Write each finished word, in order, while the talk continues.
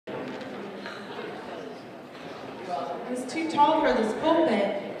I was too tall for this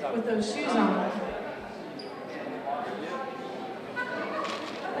pulpit with those shoes on.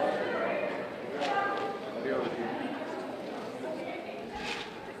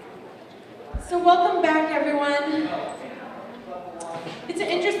 So welcome back, everyone. It's an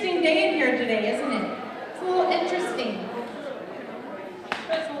interesting day in here today, isn't it? It's a little interesting.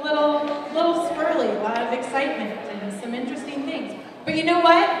 It's a little swirly, a lot of excitement and some interesting things. But you know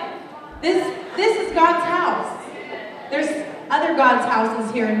what? This is God's house. There's other God's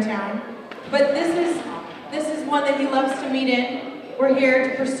houses here in town, but this is one that He loves to meet in. We're here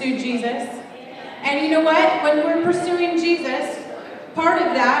to pursue Jesus. And you know what? When we're pursuing Jesus, part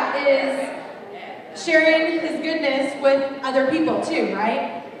of that is sharing His goodness with other people too,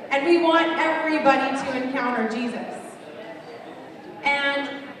 right? And we want everybody to encounter Jesus. And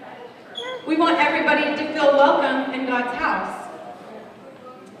we want everybody to feel welcome in God's house.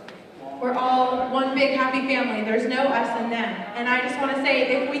 We're all one big happy family. There's no us and them. And I just want to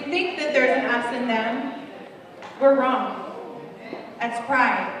say, if we think that there's an us and them, we're wrong. That's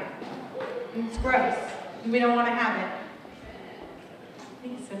pride. It's gross. We don't want to have it.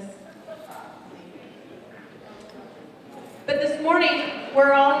 Thanks, sis. But this morning,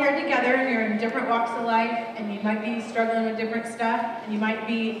 we're all here together, and you're in different walks of life, and you might be struggling with different stuff, and you might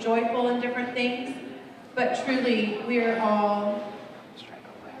be joyful in different things, but truly, we are all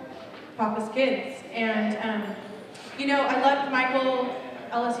Papa's kids. And, you know, I loved Michael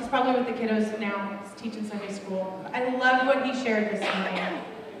Ellis. He's probably with the kiddos now. He's teaching Sunday school. I loved what he shared this morning.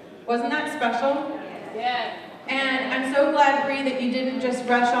 Wasn't that special? Yeah. And I'm so glad, Bree, that you didn't just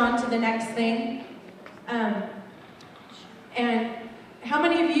rush on to the next thing. And how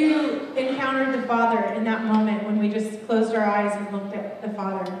many of you encountered the Father in that moment when we just closed our eyes and looked at the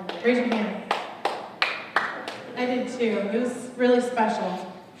Father? Raise your hand. I did too. It was really special.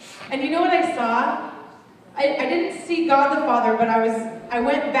 And you know what I saw? I didn't see God the Father, but I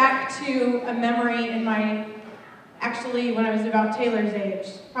went back to a memory in actually when I was about Taylor's age,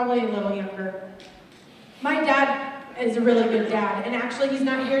 probably a little younger. My dad is a really good dad, and actually he's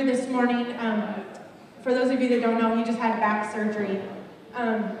not here this morning. For those of you that don't know, he just had back surgery,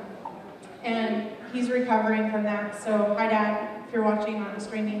 and he's recovering from that. So hi, Dad, if you're watching on the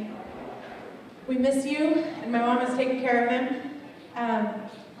streaming. We miss you, and my mom is taking care of him.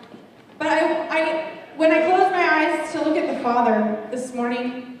 But when I closed my eyes to look at the Father this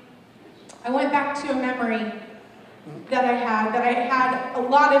morning, I went back to a memory that I had a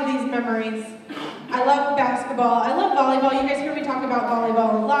lot of these memories. I love basketball. I love volleyball. You guys hear me talk about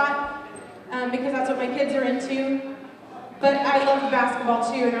volleyball a lot because that's what my kids are into. But I love basketball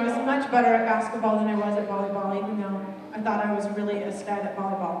too, and I was much better at basketball than I was at volleyball, even though I thought I was really a stud at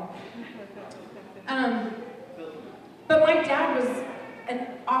volleyball. But my dad was an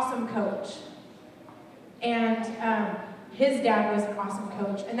awesome coach, and his dad was an awesome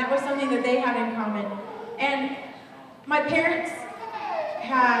coach, and that was something that they had in common. And my parents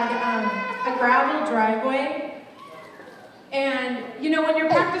had a gravel driveway, and you know, when you're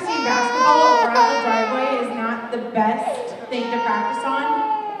practicing basketball, a gravel driveway is not the best thing to practice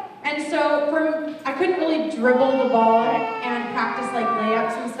on. And so I couldn't really dribble the ball and practice like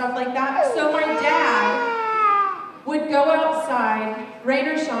layups and stuff like that. So my dad would go outside, rain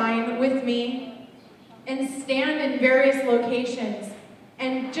or shine, with me and stand in various locations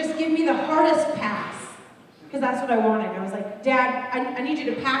and just give me the hardest pass, because that's what I wanted. I was like, Dad, I need you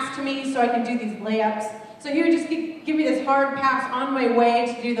to pass to me so I can do these layups. So he would just give me this hard pass on my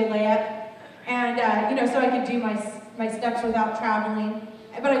way to do the layup, and you know, so I could do my steps without traveling,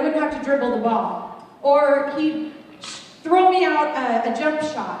 but I wouldn't have to dribble the ball. Or he'd throw me out a jump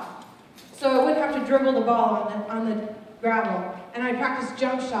shot, so I wouldn't have to dribble the ball on the gravel, and I'd practice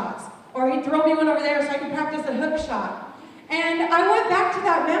jump shots. Or he'd throw me one over there so I could practice a hook shot. And I went back to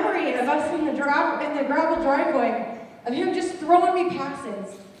that memory of us in the gravel driveway, of him just throwing me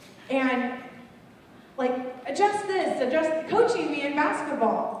passes, and like, adjust this, coaching me in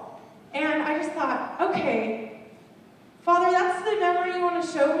basketball. And I just thought, okay, Father, that's the memory you want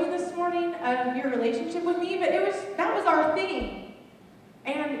to show me this morning of your relationship with me, but that was our thing.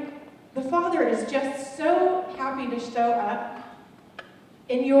 And the Father is just so happy to show up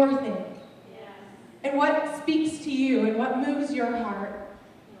in your thing, and what speaks to you, and what moves your heart.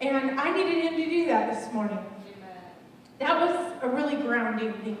 And I needed him to do that this morning. That was a really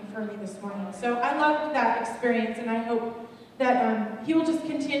grounding thing for me this morning. So I loved that experience, and I hope that he will just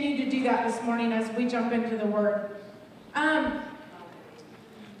continue to do that this morning as we jump into the Word.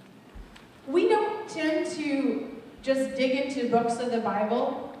 We don't tend to just dig into books of the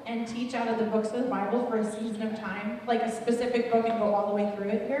Bible and teach out of the books of the Bible for a season of time, like a specific book and go all the way through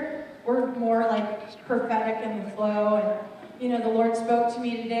it here. We're more like prophetic in the flow, and you know, the Lord spoke to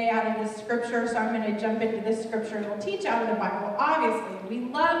me today out of this scripture, so I'm going to jump into this scripture and we'll teach out of the Bible. Obviously,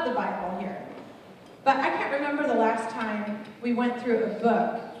 we love the Bible here. But I can't remember the last time we went through a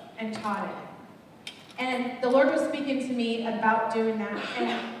book and taught it. And the Lord was speaking to me about doing that,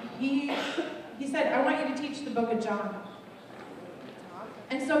 and He said, I want you to teach the book of John.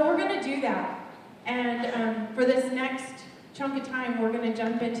 And so we're going to do that. And for this next chunk of time, we're going to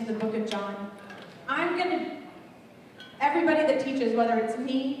jump into the book of John. Everybody that teaches, whether it's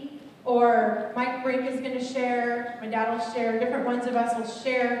me or Mike Brink is going to share, my dad will share, different ones of us will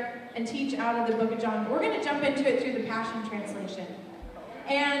share and teach out of the book of John. We're going to jump into it through the Passion Translation.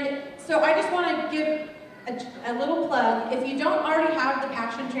 And so I just want to give a little plug. If you don't already have the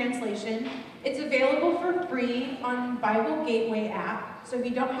Passion Translation, it's available for free on Bible Gateway app. So if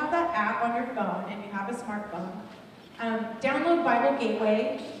you don't have that app on your phone and you have a smartphone, download Bible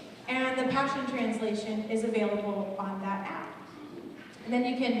Gateway, and the Passion Translation is available on that app. And then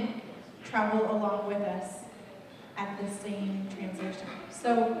you can travel along with us at the same translation.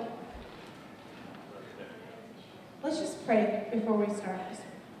 So let's just pray before we start this.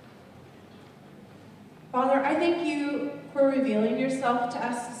 Father, I thank you for revealing yourself to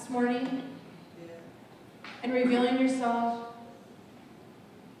us this morning and revealing yourself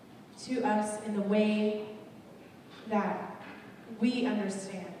to us in the way that we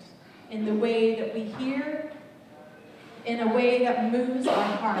understand, in the way that we hear, in a way that moves our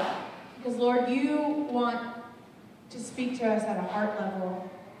heart. Because, Lord, you want to speak to us at a heart level.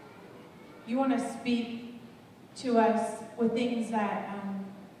 You want to speak to us with things that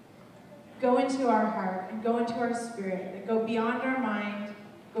go into our heart and go into our spirit, that go beyond our mind,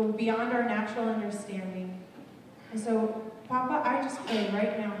 go beyond our natural understanding. And so, Papa, I just pray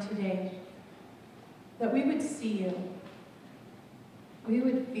right now today that we would see you, we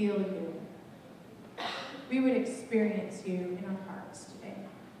would feel you, we would experience you in our hearts today.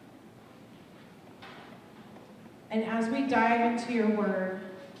 And as we dive into your word,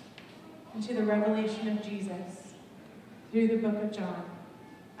 into the revelation of Jesus through the book of John,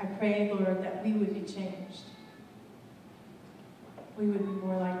 I pray, Lord, that we would be changed. We would be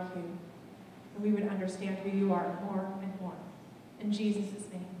more like you. And we would understand who you are more and more. In Jesus'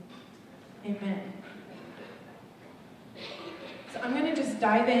 name, amen. So I'm going to just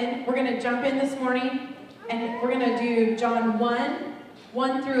dive in. We're going to jump in this morning, and we're going to do John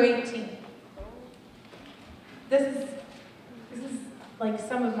 1 through 18. This is like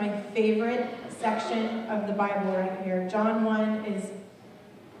some of my favorite section of the Bible right here. John 1 is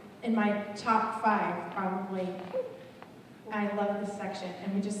in my top 5, probably. I love this section,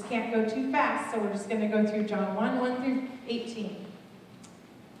 and we just can't go too fast, so we're just going to go through John 1 through 18.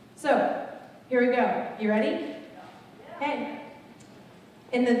 So, here we go. You ready? Okay.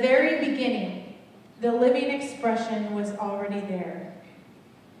 In the very beginning, the living expression was already there.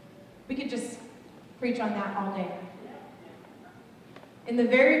 We could just preach on that all day. In the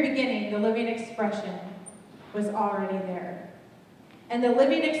very beginning, the living expression was already there. And the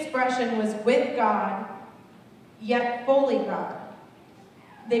living expression was with God, yet fully God.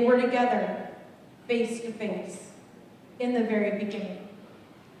 They were together, face to face, in the very beginning.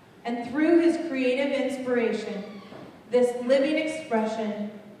 And through his creative inspiration, this living expression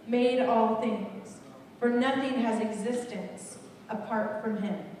made all things, for nothing has existence apart from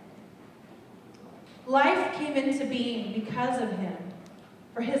him. Life came into being because of him,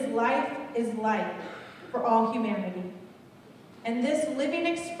 for his life is light for all humanity. And this living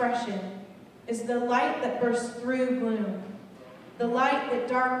expression is the light that bursts through gloom, the light that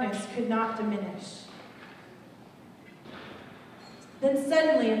darkness could not diminish. Then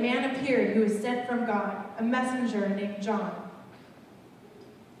suddenly a man appeared who was sent from God, a messenger named John.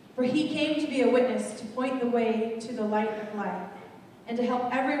 For he came to be a witness to point the way to the light of life and to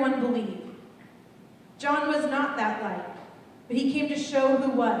help everyone believe. John was not that light, but he came to show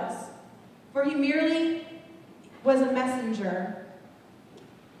who was. For he merely was a messenger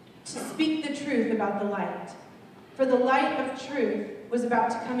to speak the truth about the light. For the light of truth was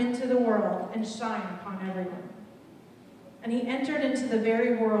about to come into the world and shine upon everyone. And he entered into the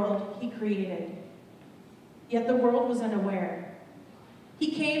very world he created. Yet the world was unaware.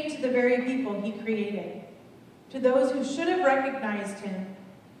 He came to the very people he created, to those who should have recognized him,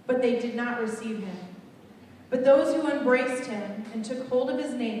 but they did not receive him. But those who embraced him and took hold of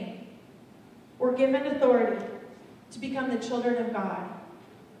his name were given authority to become the children of God.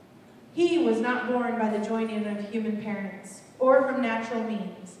 He was not born by the joining of human parents, or from natural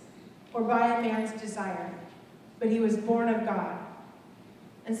means, or by a man's desire, but he was born of God.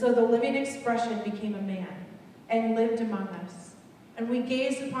 And so the living expression became a man and lived among us. And we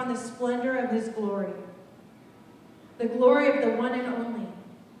gazed upon the splendor of his glory, the glory of the one and only,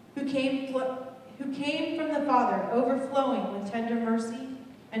 who came from the Father, overflowing with tender mercy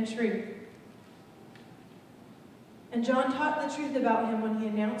and truth. And John taught the truth about him when he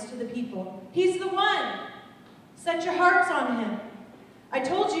announced to the people, "He's the one! Set your hearts on him. I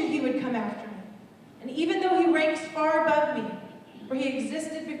told you he would come after me. And even though he ranks far above me, for he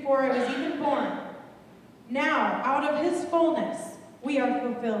existed before I was even born, now, out of his fullness, we are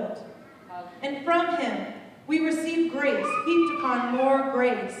fulfilled. And from him, we receive grace, heaped upon more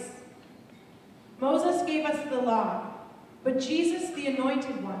grace. Moses gave us the law, but Jesus, the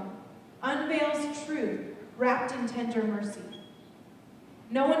Anointed One, unveils truth wrapped in tender mercy.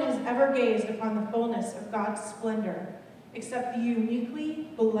 No one has ever gazed upon the fullness of God's splendor except the uniquely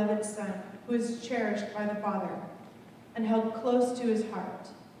beloved Son, who is cherished by the Father and held close to his heart.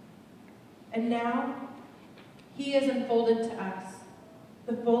 And now, he has unfolded to us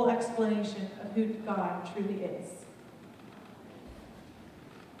the full explanation of who God truly is."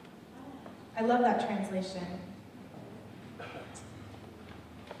 I love that translation.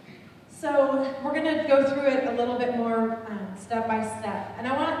 So we're going to go through it a little bit more step by step. And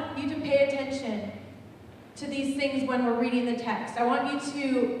I want you to pay attention to these things when we're reading the text. I want you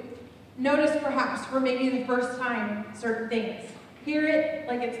to notice perhaps for maybe the first time certain things. Hear it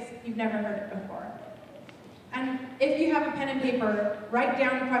like you've never heard it before. And if you have a pen and paper, write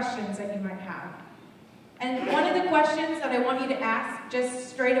down questions that you might have. And one of the questions that I want you to ask just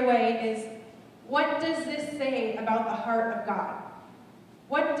straight away is, what does this say about the heart of God?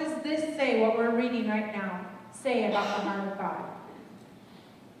 What does this say, what we're reading right now, say about the heart of God?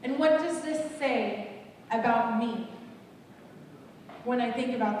 And what does this say about me when I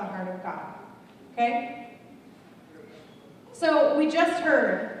think about the heart of God? Okay? So we just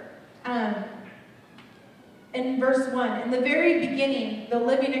heard in verse 1, in the very beginning, the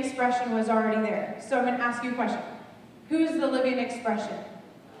living expression was already there. So I'm going to ask you a question. Who is the living expression?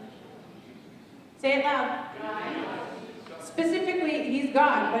 Say it loud. God. Specifically, he's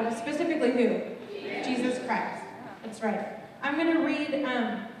God, but specifically who? Jesus Christ. That's right. I'm going to read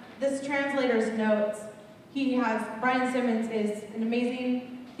this translator's notes. Brian Simmons is an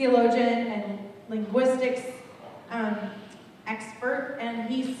amazing theologian and linguistics expert, and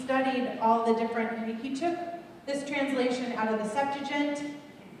he studied all the different, he took this translation out of the Septuagint,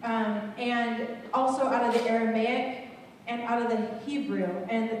 and also out of the Aramaic, and out of the Hebrew,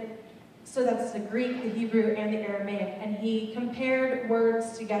 and so that's the Greek, the Hebrew, and the Aramaic, and he compared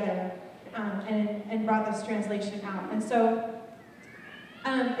words together and brought this translation out. And so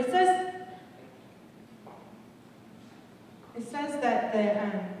it says that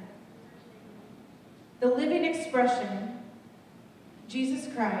the living expression, Jesus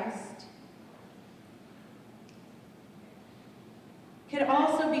Christ, could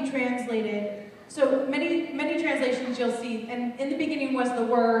also be translated. So many translations you'll see, and in the beginning was the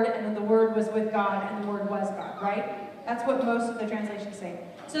Word, and then the Word was with God, and the Word was God, right? That's what most of the translations say.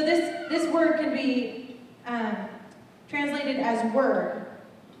 So this word can be translated as word.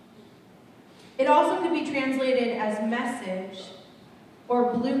 It also could be translated as message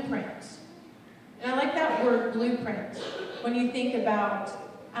or blueprint. And I like that word blueprint when you think about,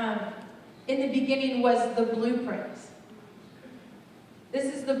 in the beginning was the blueprint. This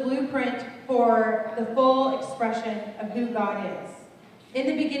is the blueprint for the full expression of who God is. In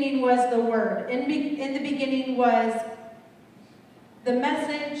the beginning was the Word. In the beginning was the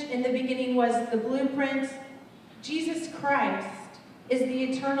message. In the beginning was the blueprint. Jesus Christ is the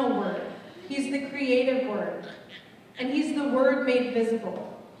eternal Word. He's the creative Word. And he's the Word made visible.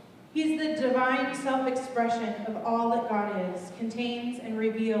 He's the divine self-expression of all that God is, contains and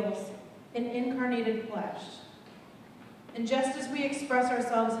reveals in incarnated flesh. And just as we express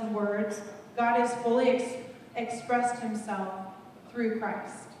ourselves in words, God has fully expressed himself through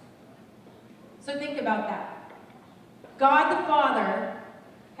Christ. So think about that. God the Father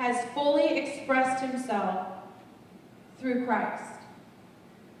has fully expressed himself through Christ.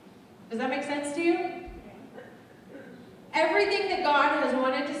 Does that make sense to you? Everything that God has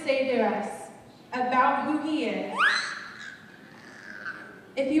wanted to say to us about who he is,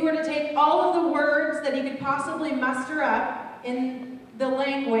 if he were to take all of the words that he could possibly muster up in the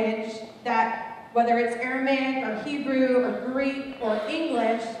language that, whether it's Aramaic or Hebrew or Greek or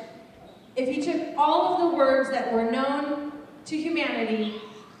English, if he took all of the words that were known to humanity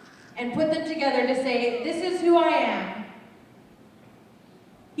and put them together to say, this is who I am,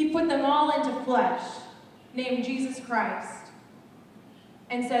 he put them all into flesh, named Jesus Christ,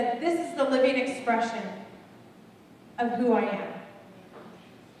 and said, this is the living expression of who I am.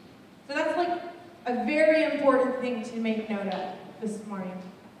 a very important thing to make note of this morning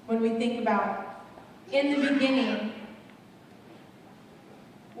when we think about in the beginning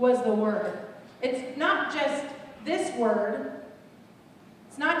was the Word. It's not just this word.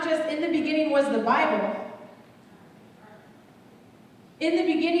 It's not just in the beginning was the Bible. In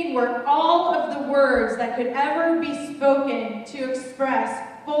the beginning were all of the words that could ever be spoken to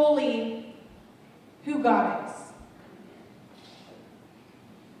express fully who God is.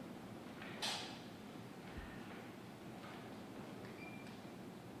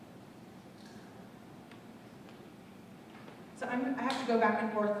 So I have to go back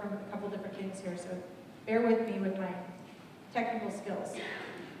and forth from a couple different things here, so bear with me with my technical skills.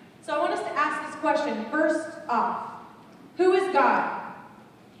 So I want us to ask this question first off. Who is God?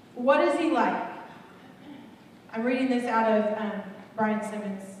 What is he like? I'm reading this out of Brian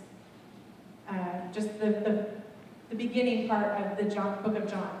Simmons, just the beginning part of the book of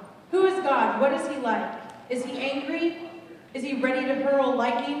John. Who is God? What is he like? Is he angry? Is he ready to hurl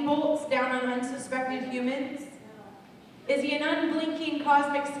lightning bolts down on unsuspected humans? Is he an unblinking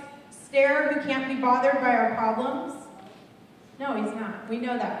cosmic stare who can't be bothered by our problems? No, he's not. We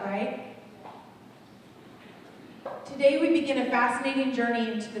know that, right? Today we begin a fascinating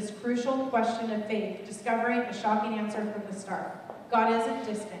journey into this crucial question of faith, discovering a shocking answer from the start. God isn't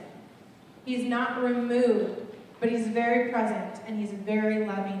distant. He's not removed, but he's very present, and he's a very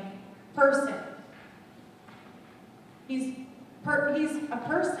loving person. He's a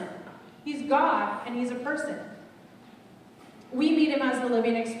person. He's God, and he's a person. We meet him as the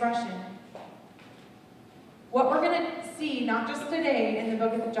living expression. What we're going to see, not just today in the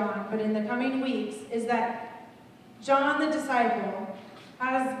book of John, but in the coming weeks, is that John the disciple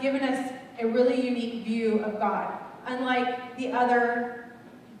has given us a really unique view of God. Unlike the other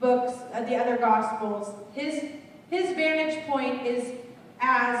books, the other Gospels, his vantage point is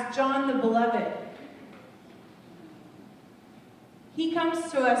as John the Beloved. He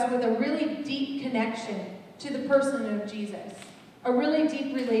comes to us with a really deep connection to the person of Jesus, a really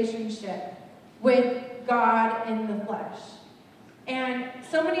deep relationship with God in the flesh. And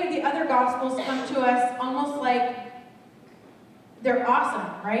so many of the other Gospels come to us almost like they're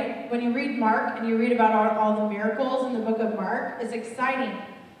awesome, right? When you read Mark and you read about all the miracles in the book of Mark, it's exciting.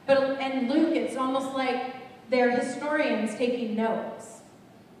 And Luke, it's almost like they're historians taking notes.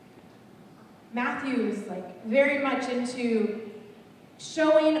 Matthew's like very much into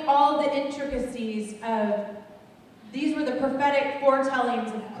showing all the intricacies of these were the prophetic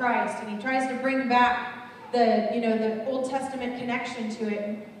foretellings of Christ, and he tries to bring back the Old Testament connection to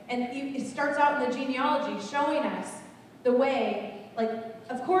it. And it starts out in the genealogy showing us the way, like,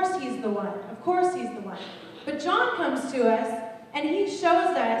 of course he's the one. Of course he's the one. But John comes to us, and he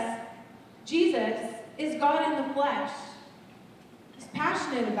shows us Jesus is God in the flesh. He's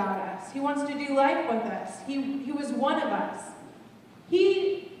passionate about us. He wants to do life with us. He was one of us.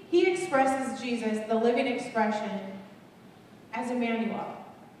 He expresses Jesus, the living expression, as Emmanuel,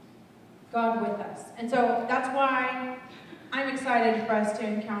 God with us. And so that's why I'm excited for us to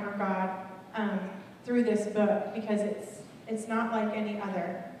encounter God through this book, because it's not like any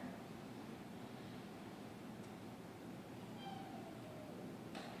other.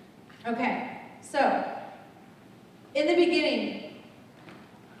 Okay, so in the beginning,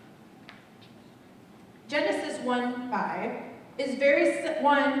 Genesis 1:5 is Genesis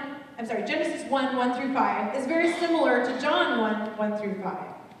 1 through 5 is very similar to John 1 through 5.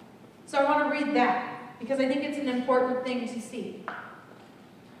 So I want to read that because I think it's an important thing to see.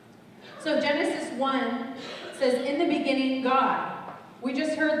 So Genesis 1 says, in the beginning, God. We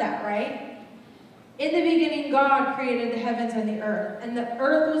just heard that, right? In the beginning, God created the heavens and the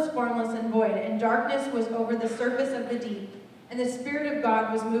earth was formless and void, and darkness was over the surface of the deep, and the Spirit of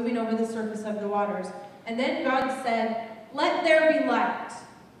God was moving over the surface of the waters. And then God said, let there be light.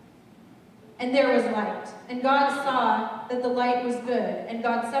 And there was light. And God saw that the light was good, and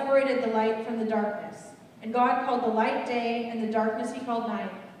God separated the light from the darkness. And God called the light day, and the darkness he called night.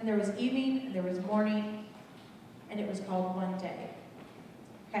 And there was evening, and there was morning, and it was called one day.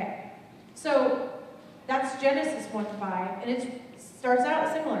 Okay, so that's Genesis 1:5, and it starts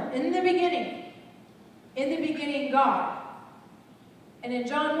out similar. In the beginning, God. And in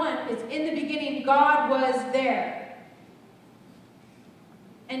John 1, it's in the beginning, God was there.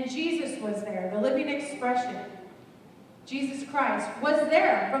 And Jesus was there, the living expression. Jesus Christ was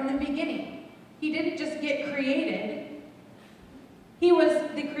there from the beginning. He didn't just get created. He was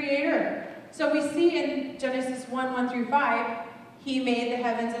the creator. So we see in Genesis 1 through 5, he made the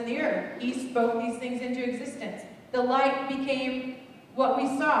heavens and the earth. He spoke these things into existence. The light became what we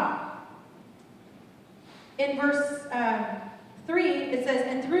saw. In verse 3, 3, it says,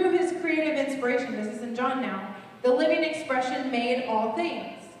 and through his creative inspiration, this is in John now, the living expression made all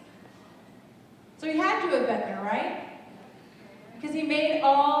things. So he had to have been there, right? Because he made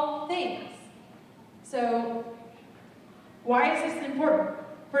all things. So why is this important?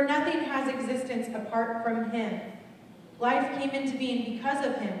 For nothing has existence apart from him. Life came into being because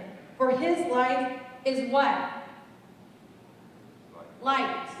of him. For his life is what?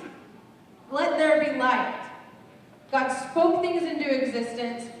 Light. Let there be light. God spoke things into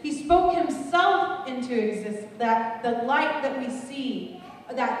existence. He spoke himself into existence. That the light that we see,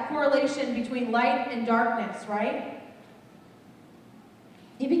 that correlation between light and darkness, right?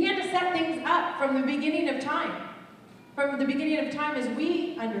 He began to set things up from the beginning of time. From the beginning of time as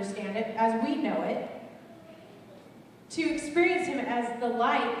we understand it, as we know it, to experience him as the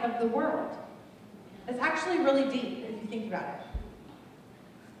light of the world. It's actually really deep if you think about it.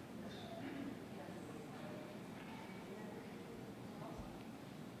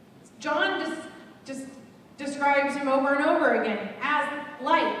 John just describes him over and over again as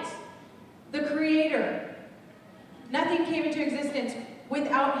light, the creator. Nothing came into existence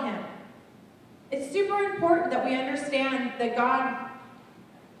without him. It's super important that we understand that God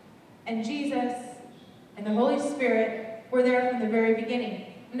and Jesus and the Holy Spirit were there from the very beginning.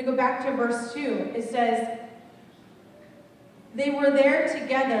 I'm going to go back to verse 2. It says, they were there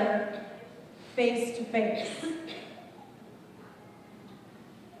together face to face.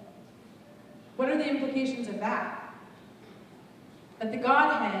 What are the implications of that? That the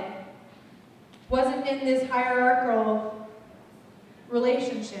Godhead wasn't in this hierarchical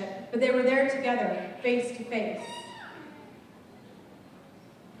relationship, but they were there together, face to face.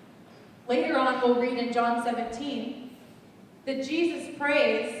 Later on, we'll read in John 17 that Jesus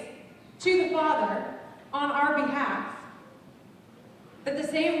prays to the Father on our behalf, that the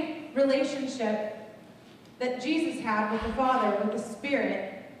same relationship that Jesus had with the Father, with the Spirit,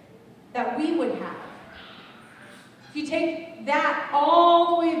 that we would have. If you take that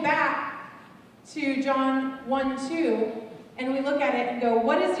all the way back to John 1:2, and we look at it and go,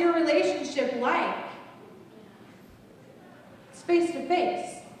 what is your relationship like? It's face to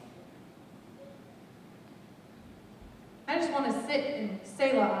face. I just want to sit and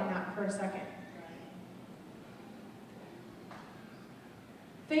Selah on that for a second.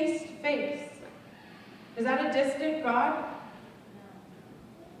 Face to face. Is that a distant God?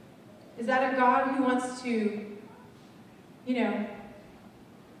 Is that a God who wants to,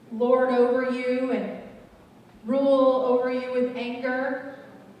 lord over you and rule over you with anger?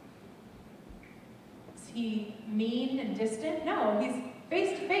 Is he mean and distant? No, he's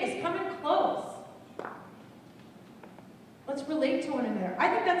face to face, coming close. Let's relate to one another. I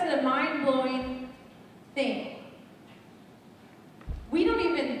think that's a mind-blowing thing. We don't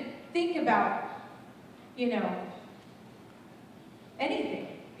even think about, anything.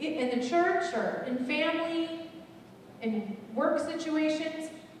 In the church or in family, in work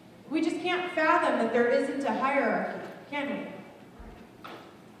situations, we just can't fathom that there isn't a hierarchy, can we?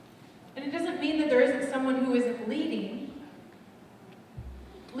 And it doesn't mean that there isn't someone who isn't leading.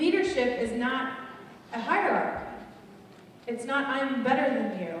 Leadership is not a hierarchy. It's not, I'm better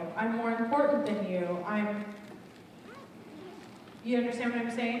than you, I'm more important than you, you understand what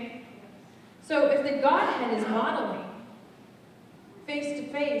I'm saying? So if the Godhead is modeling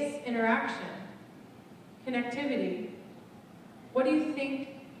face-to-face interaction, connectivity, what do you think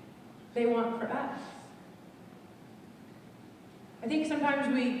they want for us? I think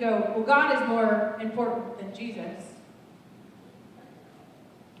sometimes we go, well, God is more important than Jesus.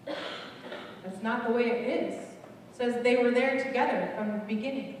 That's not the way it is. It says they were there together from the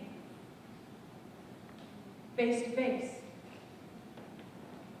beginning. Face to face.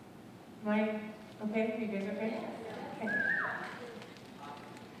 Am I okay? You guys okay? Okay.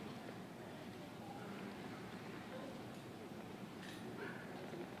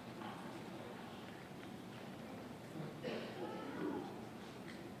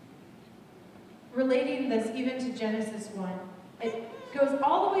 Relating this even to Genesis 1, it goes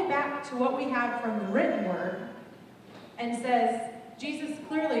all the way back to what we have from the written word and says Jesus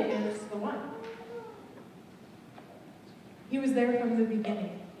clearly is the one. He was there from the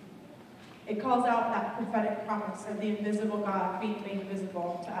beginning. It calls out that prophetic promise of the invisible God being made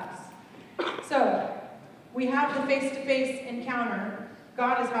visible to us. So, we have the face-to-face encounter.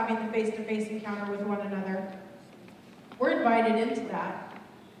 God is having the face-to-face encounter with one another. We're invited into that.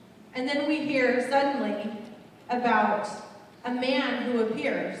 And then we hear suddenly about a man who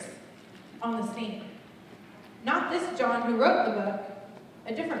appears on the scene. Not this John who wrote the book,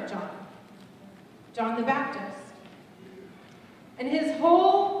 a different John. John the Baptist. And his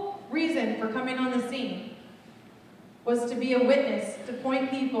whole reason for coming on the scene was to be a witness, to point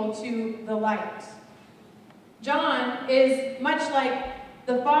people to the light. John is much like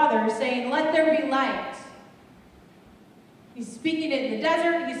the Father saying, let there be light. He's speaking it in the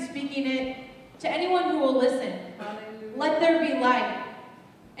desert. He's speaking it to anyone who will listen. Hallelujah. Let there be light.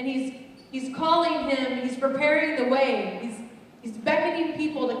 And he's calling him. He's preparing the way. He's beckoning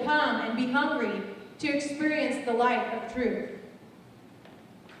people to come and be hungry to experience the light of truth.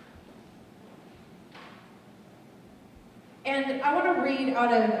 And I want to read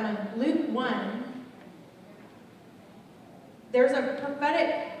out of Luke 1. There's a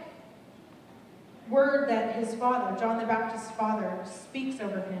prophetic word that his father, John the Baptist's father, speaks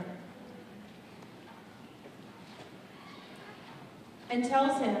over him. And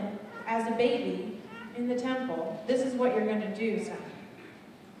tells him, as a baby in the temple, this is what you're going to do, son.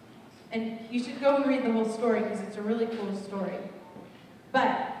 And you should go and read the whole story because it's a really cool story.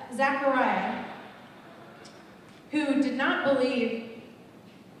 But Zechariah, who did not believe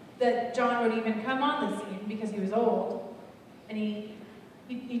that John would even come on the scene because he was old, and he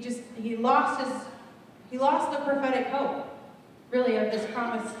lost the prophetic hope, really, of this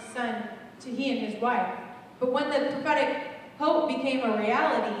promised son to he and his wife. But when the prophetic hope became a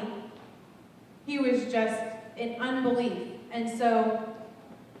reality, he was just in unbelief. And so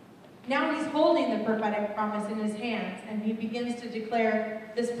now he's holding the prophetic promise in his hands, and he begins to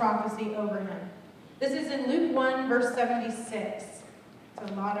declare this prophecy over him. This is in Luke 1, verse 76.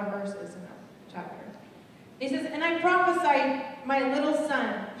 It's a lot of verses in that chapter. He says, and I prophesy, my little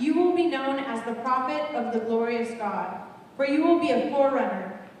son, you will be known as the prophet of the glorious God, for you will be a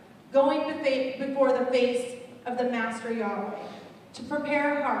forerunner, going before the face of the Master Yahweh, to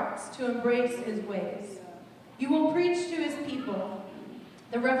prepare hearts to embrace his ways. You will preach to his people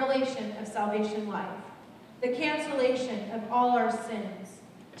the revelation of salvation life, the cancellation of all our sins,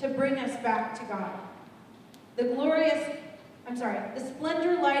 to bring us back to God. The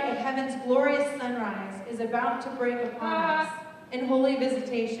splendor light of heaven's glorious sunrise is about to break upon us in holy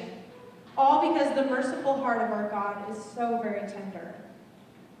visitation, all because the merciful heart of our God is so very tender.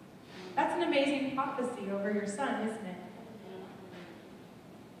 That's an amazing prophecy over your son, isn't it?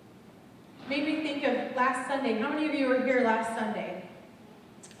 Made me think of last Sunday. How many of you were here last Sunday?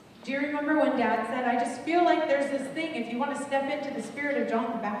 Do you remember when Dad said, I just feel like there's this thing if you want to step into the spirit of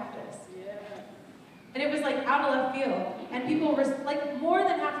John the Baptist? And it was like out of left field. And people, like more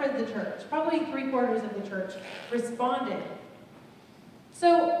than half of the church, probably 3/4 of the church, responded.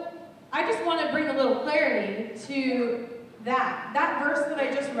 So I just want to bring a little clarity to that. That verse that I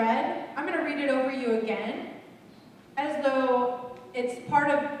just read, I'm going to read it over you again, as though it's part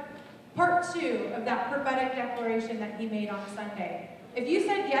 2 of that prophetic declaration that he made on Sunday. If you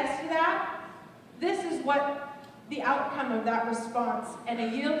said yes to that, this is what the outcome of that response and a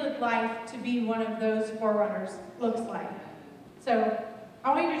yielded life to be one of those forerunners looks like. So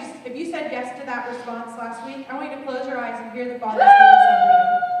I want you to just, if you said yes to that response last week, I want you to close your eyes and hear the Father say this over you.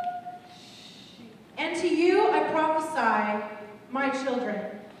 And to you I prophesy, my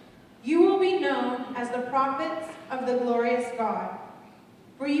children, you will be known as the prophets of the glorious God,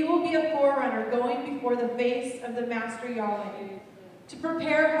 for you will be a forerunner going before the face of the Master Yahweh, to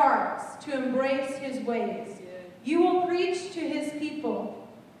prepare hearts to embrace his ways. You will preach to his people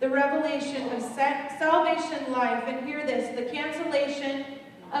the revelation of salvation life, and hear this, the cancellation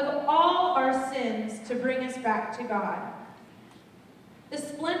of all our sins to bring us back to God. The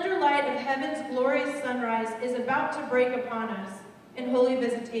splendor light of heaven's glorious sunrise is about to break upon us in holy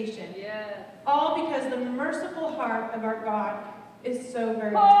visitation. Yes. All because the merciful heart of our God is so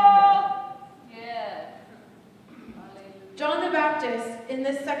very tender. Yes. John the Baptist, in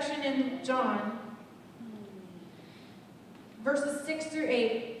this section in John, verses 6 through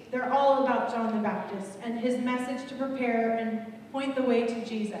 8, they're all about John the Baptist and his message to prepare and point the way to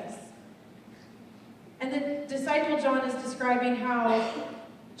Jesus. And the disciple John is describing how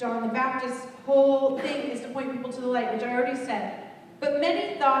John the Baptist's whole thing is to point people to the light, which I already said. But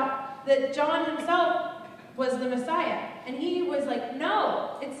many thought that John himself was the Messiah. And he was like,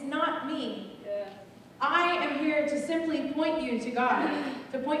 no, it's not me. Yeah. I am here to simply point you to God,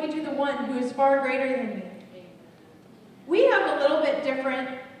 to point you to the one who is far greater than me. We have a little bit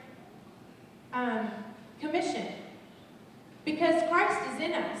different commission, because Christ is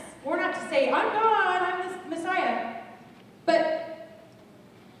in us. We're not to say, I'm God, I'm the Messiah, but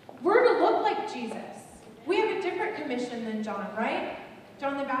we're to look like Jesus. We have a different commission than John, right?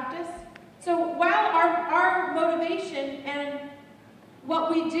 John the Baptist. So while our motivation and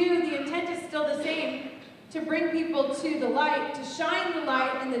what we do, the intent is still the same, to bring people to the light, to shine the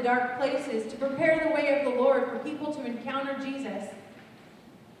light in the dark places, to prepare the way of the Lord for people to encounter Jesus.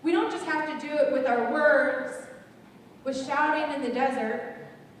 We don't just have to do it with our words with shouting in the desert,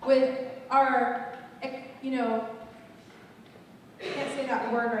 with our, you know, I can't say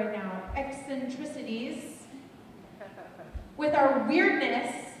that word right now, eccentricities, with our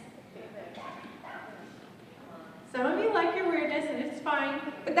weirdness. Some of you like your weirdness, and it's fine.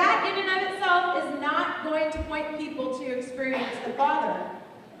 But that in and of itself is not going to point people to experience the Father.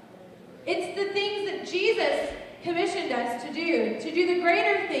 It's the things that Jesus commissioned us to do the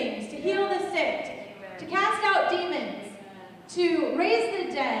greater things, to heal the sick, to cast out demons, to raise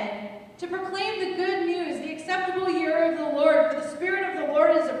the dead, to proclaim the good news, the acceptable year of the Lord, for the Spirit of the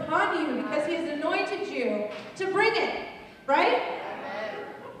Lord is upon you because he has anointed you to bring it, right?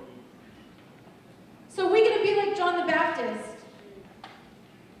 So we're going to be like John the Baptist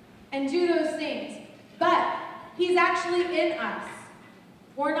and do those things. But he's actually in us.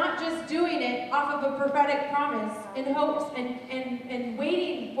 We're not just doing it off of a prophetic promise in hopes and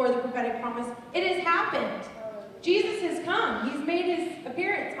waiting for the prophetic promise. It has happened. Jesus has come. He's made his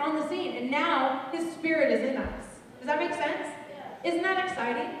appearance on the scene. And now his Spirit is in us. Does that make sense? Isn't that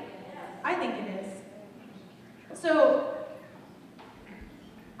exciting? I think it is. So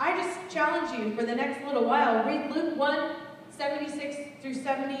I just challenge you for the next little while, read Luke 1:76 through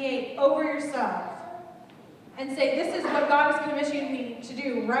 78 over yourself and say, this is what God is commissioning me to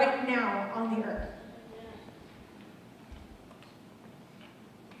do right now on the earth.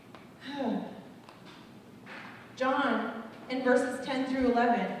 John, in verses 10 through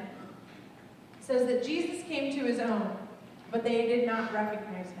 11, says that Jesus came to his own, but they did not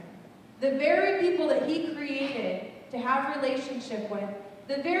recognize him. The very people that he created to have relationship with,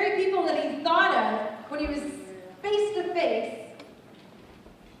 the very people that he thought of when he was face to face,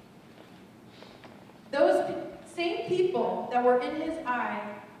 those same people that were in his eye,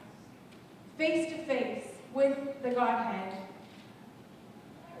 face to face with the Godhead,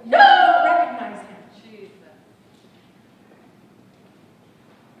 now don't recognize him.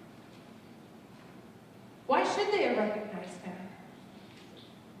 Why should they have recognized him?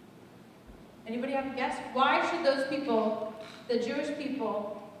 Anybody have a guess? Why should those people, the Jewish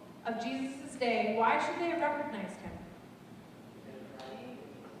people of Jesus' day, why should they have recognized him?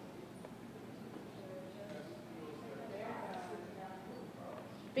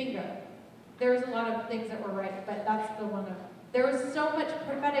 Bingo. There was a lot of things that were right, but that's the one. There was so much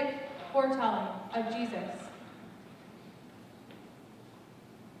prophetic foretelling of Jesus.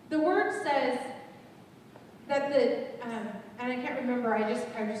 The word says that and I can't remember, I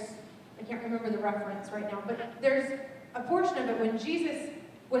can't remember the reference right now, but there's a portion of it when Jesus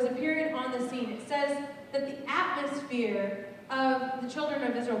was appearing on the scene. It says that the atmosphere of the children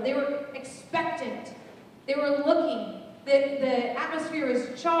of Israel, they were expectant. They were looking. The atmosphere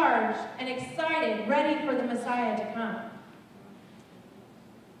was charged and excited, ready for the Messiah to come.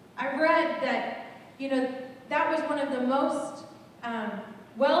 I read that, that was one of the most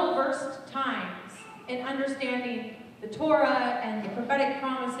well-versed times in understanding the Torah and the prophetic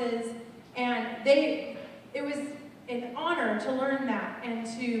promises, and it was an honor to learn that and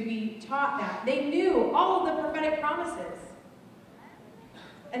to be taught that. They knew all of the prophetic promises.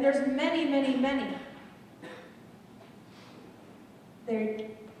 And there's many, many, many.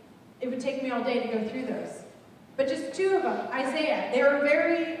 It would take me all day to go through those. But just two of them, Isaiah, they were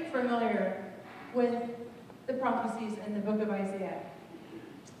very familiar with the prophecies in the book of Isaiah.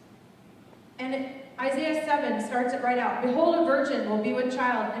 And Isaiah 7 starts it right out. Behold, a virgin will be with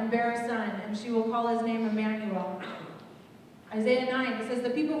child and bear a son, and she will call his name Emmanuel. Isaiah 9, it says, the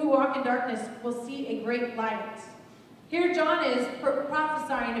people who walk in darkness will see a great light. Here John is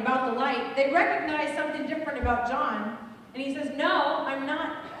prophesying about the light. They recognize something different about John, and he says, no, I'm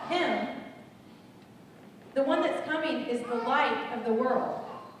not him. The one that's coming is the light of the world.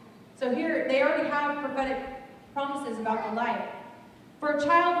 So here, they already have prophetic promises about the light. For a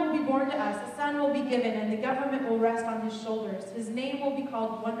child will be born to us, a son will be given, and the government will rest on his shoulders. His name will be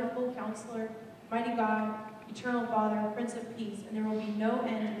called Wonderful Counselor, Mighty God, Eternal Father, Prince of Peace, and there will be no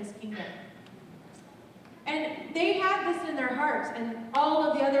end to his kingdom. And they had this in their hearts, and all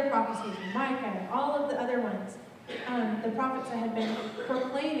of the other prophecies, Micah, and all of the other ones, the prophets that had been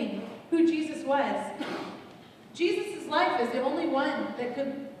proclaiming who Jesus was. Jesus' life is the only one that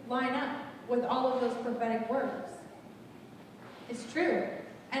could line up with all of those prophetic words. It's true.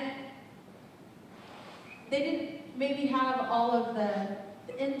 And they didn't maybe have all of the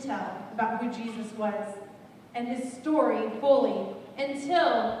intel about who Jesus was and his story fully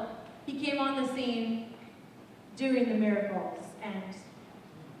until he came on the scene doing the miracles.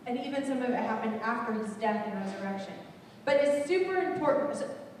 And even some of it happened after his death and resurrection. But it's super important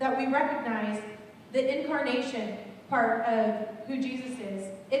that we recognize the incarnation part of who Jesus is.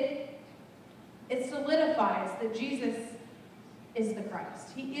 it solidifies that Jesus is the Christ.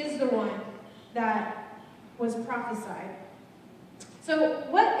 He is the one that was prophesied. So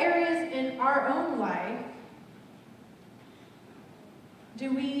what areas in our own life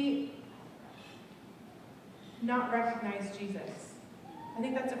do we not recognize Jesus? I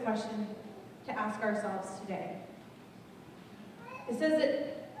think that's a question to ask ourselves today. It says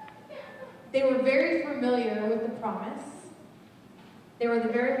that they were very familiar with the promise. They were the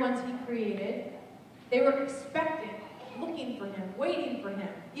very ones he created. They were expecting, looking for him, waiting for him,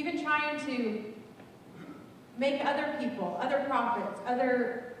 even trying to make other people, other prophets,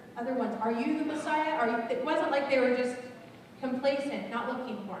 other ones. Are you the Messiah? It wasn't like they were just complacent, not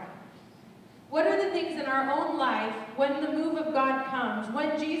looking for him. What are the things in our own life, when the move of God comes,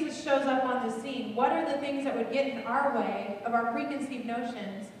 when Jesus shows up on the scene, what are the things that would get in our way of our preconceived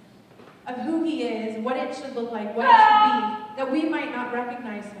notions of who he is, what it should look like, what it should be, that we might not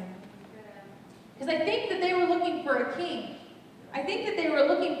recognize him? Because I think that they were looking for a king. I think that they were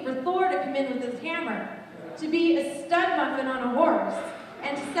looking for Thor to come in with his hammer, to be a stud muffin on a horse,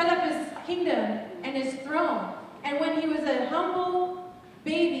 and to set up his kingdom and his throne. And when he was a humble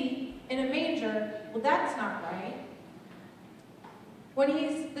baby in a manger, well, that's not right. When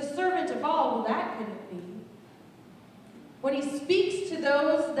he's the servant of all, well, that couldn't be. When he speaks to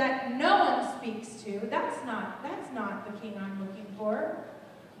those that no one speaks to, that's not the king I'm looking for.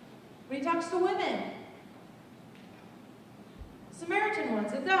 When he talks to women, Samaritan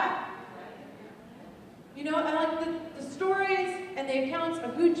ones, it's that. You know, I like the stories and the accounts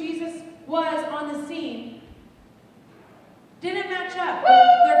of who Jesus was on the scene didn't match up with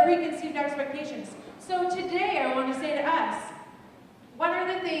their preconceived expectations. So today I want to say to us, what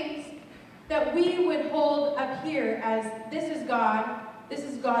are the things that we would hold up here as this is God, this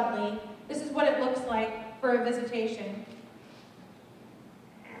is godly, this is what it looks like for a visitation?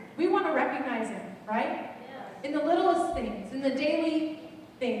 We want to recognize him, right? In the littlest things, in the daily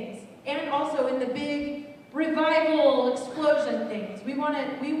things, and also in the big revival explosion things. We want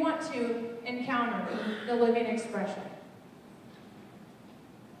to encounter the living expression.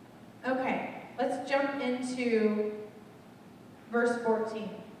 Okay, let's jump into verse 14.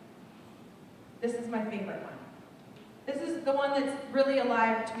 This is my favorite one. This is the one that's really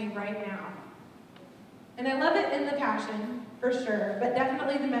alive to me right now. And I love it in the Passion, for sure, but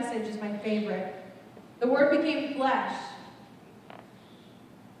definitely the Message is my favorite. The Word became flesh.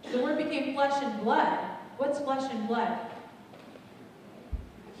 The Word became flesh and blood. What's flesh and blood?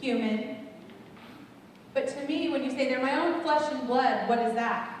 Human. But to me, when you say they're my own flesh and blood, what is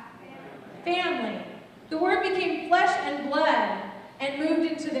that? Family. The Word became flesh and blood and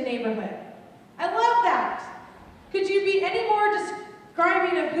moved into the neighborhood. I love that. Could you be any more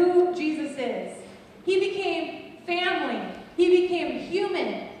describing of who Jesus is? He became family. He became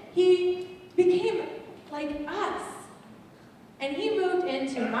human. He became like us. And he moved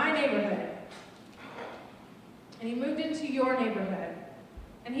into my neighborhood. And he moved into your neighborhood.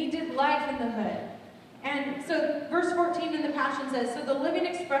 And he did life in the hood. And so verse 14 in the Passion says, so the living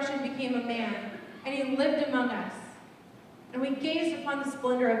expression became a man, and he lived among us. And we gazed upon the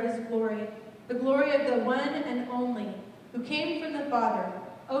splendor of his glory, the glory of the one and only, who came from the Father,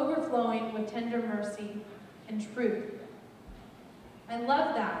 overflowing with tender mercy and truth. I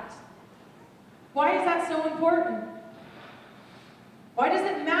love that. Why is that so important? Why does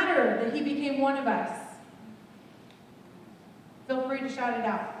it matter that he became one of us? Feel free to shout it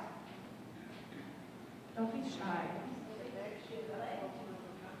out. Don't be shy.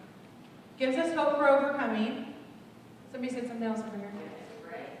 Gives us hope for overcoming. Somebody said something else over here.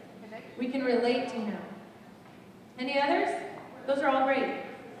 We can relate to him. Any others? Those are all great.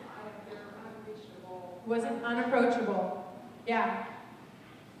 Wasn't unapproachable. Yeah.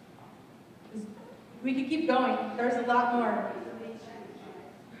 We could keep going. There's a lot more.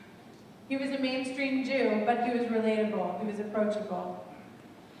 He was a mainstream Jew, but he was relatable. He was approachable.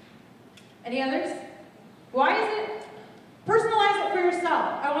 Any others? Why is it? Personalize it for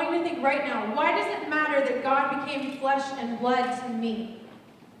yourself. I want you to think right now, why does it matter that God became flesh and blood to me?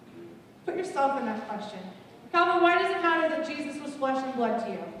 Put yourself in that question. Calvin, why does it matter that Jesus was flesh and blood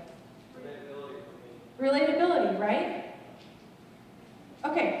to you? Relatability, right?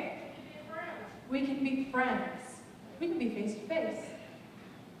 Okay. We can be friends. We can be face to face.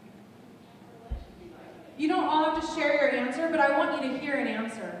 You don't all have to share your answer, but I want you to hear an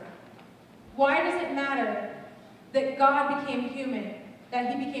answer. Why does it matter that God became human,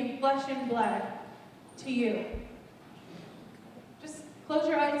 that he became flesh and blood to you? Just close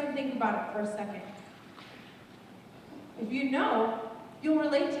your eyes and think about it for a second. If you know, you'll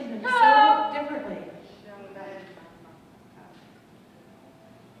relate to him so differently.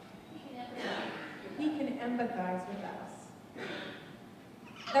 empathize with us.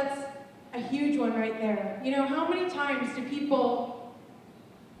 That's a huge one right there. You know, how many times do people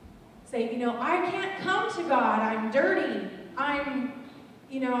say, you know, I can't come to God, I'm dirty, I'm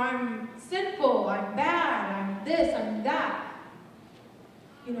sinful, I'm bad, I'm this, I'm that.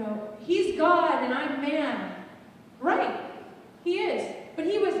 You know, he's God and I'm man. Right, he is. But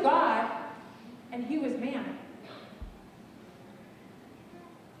he was God and he was man.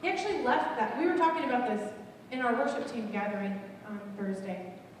 He actually left that. We were talking about this in our worship team gathering on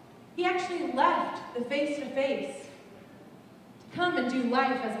Thursday. He actually left the face-to-face to come and do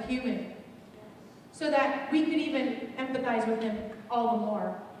life as a human so that we could even empathize with him all the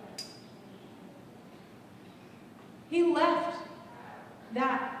more. He left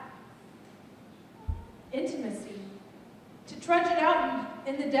that intimacy to trudge it out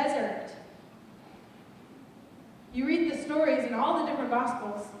in the desert. You read the stories in all the different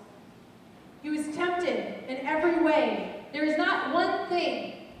Gospels. He was tempted in every way. There is not one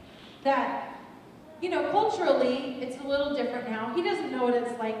thing that, you know, culturally, it's a little different now. He doesn't know what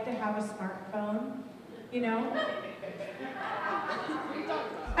it's like to have a smartphone, you know?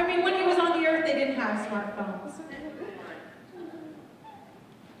 I mean, when he was on the earth, they didn't have smartphones.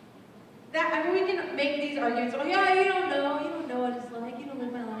 I mean, we can make these arguments. Oh, yeah, you don't know what it's like. You don't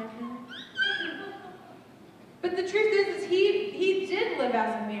live my life now. But the truth is he did live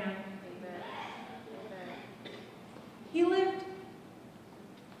as a man. He lived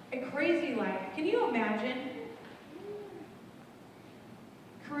a crazy life. Can you imagine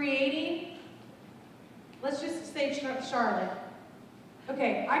creating, let's just say Charlotte.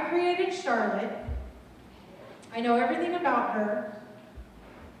 Okay, I created Charlotte. I know everything about her.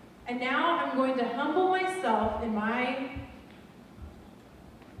 And now I'm going to humble myself in my,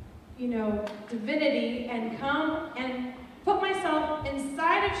 divinity and come and put myself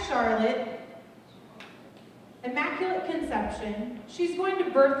inside of Charlotte. Immaculate conception. She's going to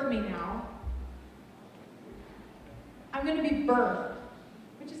birth me now. I'm going to be birthed,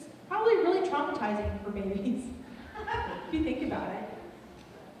 which is probably really traumatizing for babies, if you think about it.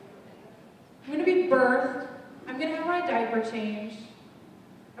 I'm going to be birthed. I'm going to have my diaper changed.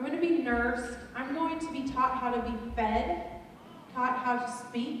 I'm going to be nursed. I'm going to be taught how to be fed, taught how to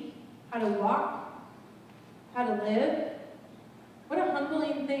speak, how to walk, how to live. What a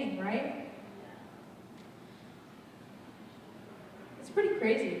humbling thing, right? It's pretty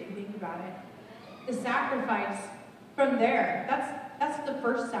crazy if you think about it. The sacrifice from there, that's the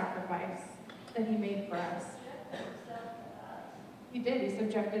first sacrifice that he made for us. He did. He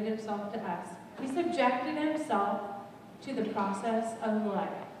subjected himself to us. He subjected himself to the process of life.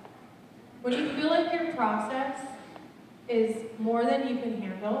 When you feel like your process is more than you can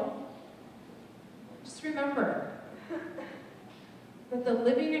handle, just remember that the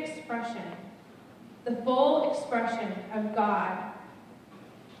living expression, the full expression of God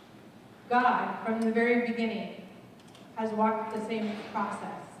from the very beginning has walked the same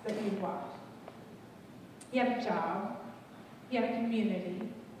process that you've walked. He had a job, he had a community,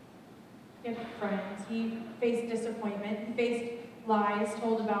 he had friends, he faced disappointment, he faced lies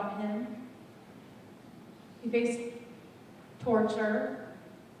told about him, he faced torture,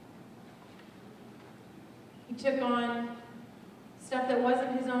 he took on stuff that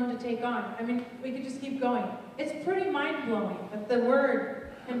wasn't his own to take on. I mean, we could just keep going. It's pretty mind-blowing that the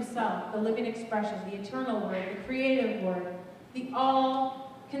Word himself, the living expression, the eternal Word, the creative Word, the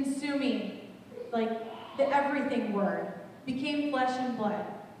all-consuming, like the everything Word, became flesh and blood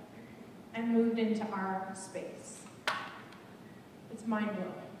and moved into our space. It's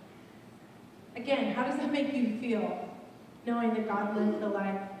mind-blowing. Again, how does that make you feel, knowing that God lived the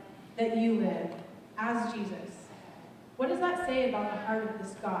life that you live as Jesus? What does that say about the heart of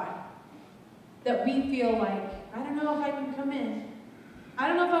this God? That we feel like, I don't know if I can come in. I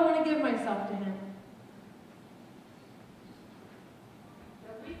don't know if I want to give myself to him.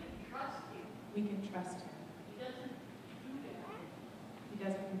 That we can trust him. We can trust him. He doesn't do that. He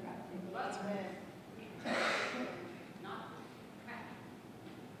doesn't do bad things. That's right. Not crack.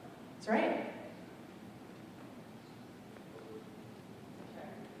 That's right.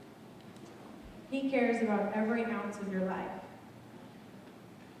 He cares about every ounce of your life.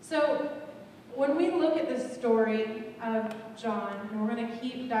 So, when we look at the story of John, and we're going to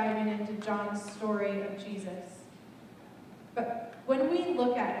keep diving into John's story of Jesus, but when we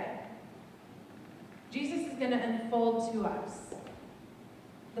look at it, Jesus is going to unfold to us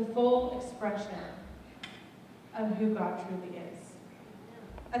the full expression of who God truly is.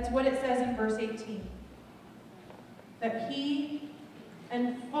 That's what it says in verse 18. That he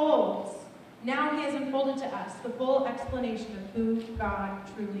unfolds. Now he has unfolded to us the full explanation of who God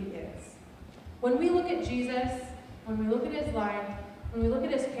truly is. When we look at Jesus, when we look at his life, when we look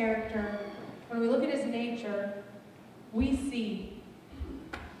at his character, when we look at his nature, we see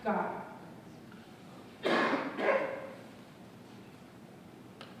God.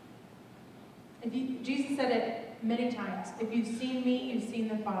 Jesus said it many times. If you've seen me, you've seen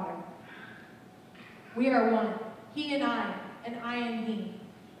the Father. We are one. He and I and he.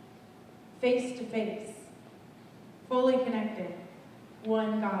 Face to face. Fully connected.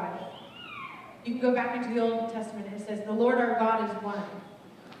 One God. You can go back into the Old Testament and it says, the Lord our God is one.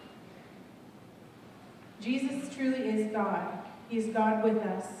 Jesus truly is God. He is God with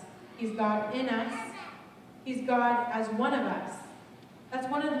us. He's God in us. He's God as one of us. That's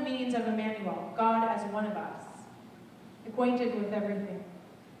one of the meanings of Emmanuel. God as one of us. Acquainted with everything.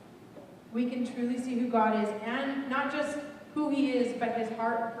 We can truly see who God is, and not just who he is, but his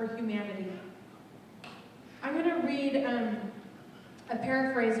heart for humanity. I'm going to read a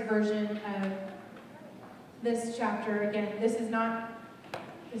paraphrased version of this chapter. Again, this is not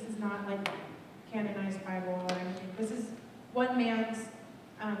like canonized Bible or anything. This is one man's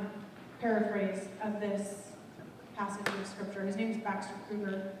paraphrase of this passage of Scripture. His name is Baxter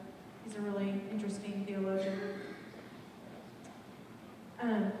Kruger. He's a really interesting theologian.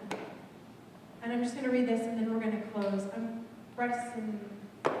 And I'm just going to read this, and then we're going to close. Bryce and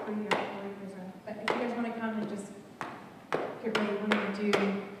Bree are present. But if you guys want to come and just get ready, we're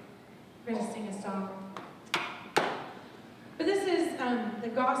going to sing a song. But this is the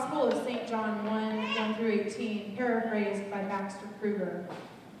Gospel of St. John 1 through 18, paraphrased by Baxter Kruger.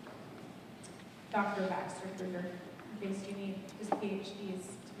 Dr. Baxter Kruger, in case you need his PhDs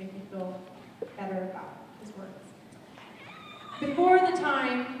to make you feel better about his words. Before the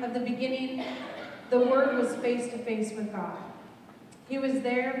time of the beginning, the Word was face to face with God. He was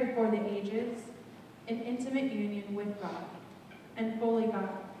there before the ages, in intimate union with God, and fully God.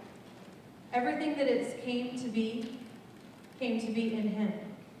 Everything that it came to be in him,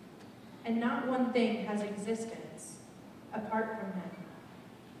 and not one thing has existence apart from him.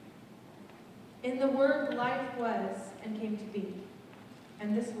 In the Word, life was and came to be,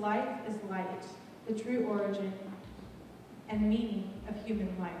 and this life is light, the true origin and meaning of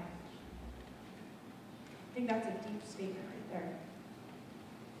human life. I think that's a deep statement right there.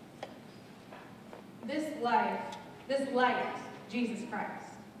 This light, Jesus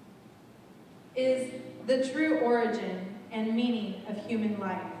Christ, is the true origin and meaning of human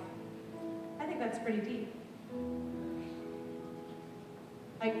life. I think that's pretty deep.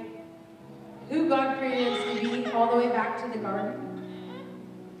 Like, who God created us to be all the way back to the garden.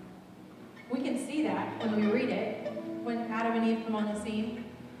 We can see that when we read it. When Adam and Eve come on the scene,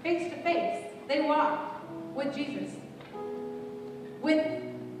 face to face, they walk with Jesus. With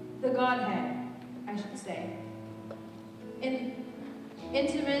the Godhead, I should say. In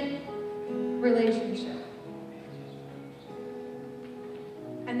intimate relationship.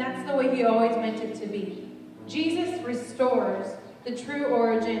 And that's the way he always meant it to be. Jesus restores the true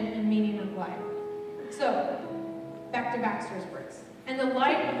origin and meaning of life. So, back to Baxter's words. And the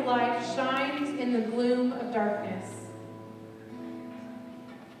light of life shines in the gloom of darkness.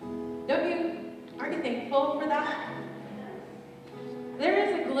 Aren't you thankful for that? There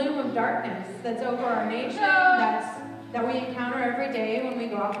is a gloom of darkness that's over our nation, that we encounter every day when we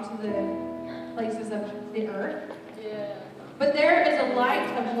go out into the places of the earth. Yeah. But there is a light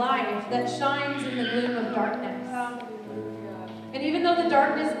of life that shines in the gloom of darkness. And even though the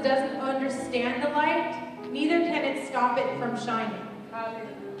darkness doesn't understand the light, neither can it stop it from shining.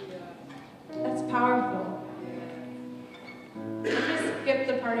 That's powerful. I'm going to skip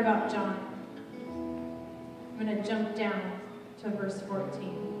the part about John. I'm going to jump down to verse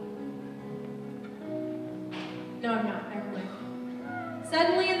 14. No, I'm not. Never mind.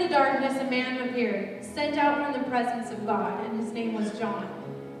 Suddenly in the darkness a man appeared, sent out from the presence of God, and his name was John.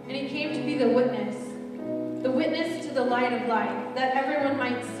 And he came to be the witness to the light of life, that everyone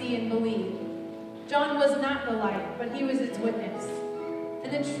might see and believe. John was not the light, but he was its witness.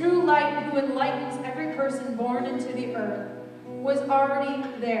 And the true light who enlightens every person born into the earth was already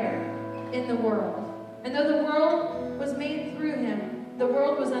there in the world. And though the world was made through him, the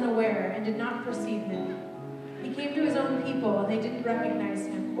world was unaware and did not perceive him. He came to his own people, and they didn't recognize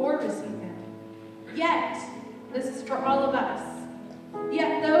him or receive him. Yet, this is for all of us,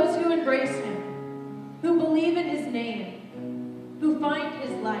 yet those who embrace him, who believe in his name, who find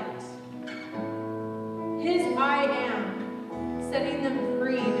his light, his I am, setting them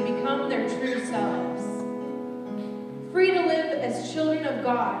free to become their true selves. Free to live as children of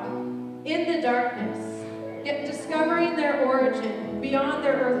God in the darkness, yet discovering their origin beyond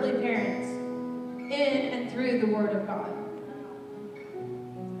their earthly parents, in and through the Word of God.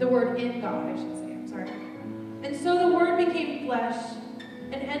 The Word in God, I should say. I'm sorry. And so the Word became flesh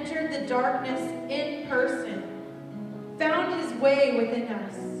and entered the darkness in person, found his way within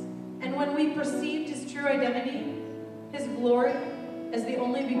us. And when we perceived his true identity, his glory as the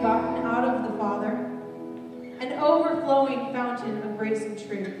only begotten out of the Father, an overflowing fountain of grace and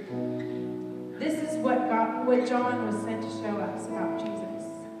truth. This is what John was sent to show us about Jesus,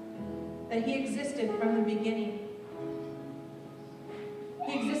 that he existed from the beginning.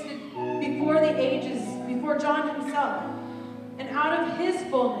 He existed before the ages, before John himself. And out of his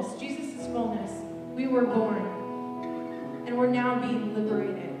fullness, Jesus' fullness, we were born. And we're now being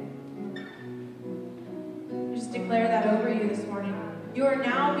liberated. Just declare that over you this morning. You are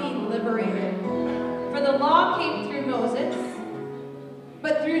now being liberated. For the law came through Moses,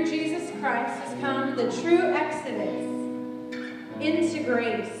 but through Jesus Christ has come the true exodus into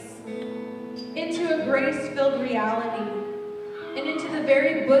grace, into a grace-filled reality, and into the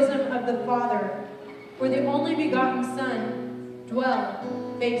very bosom of the Father, where the only begotten Son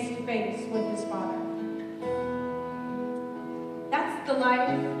dwelled face to face with his Father. That's the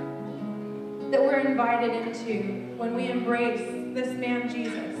life that we're invited into when we embrace this man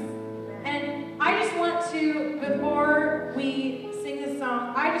Jesus. And I just want to, before we sing this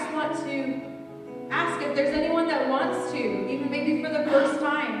song, I just want to ask if there's anyone that wants to, even maybe for the first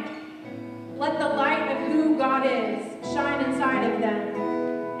time, let the light of who God is shine inside of them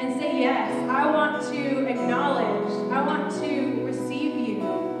and say, yes, I want to acknowledge, I want to receive you,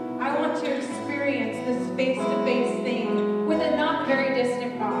 I want to experience this face-to-face thing with a not very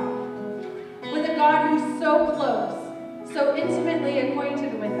distant God, with a God who's so close, so intimately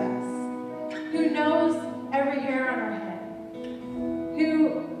acquainted with us, who knows every hair on our head,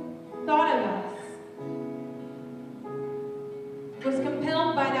 who thought of us, was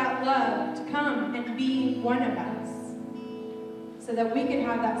compelled by that love to come and be one of us so that we could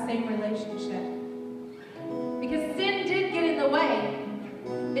have that same relationship. Because sin did get in the way.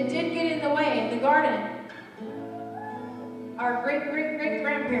 It did get in the way in the garden. Our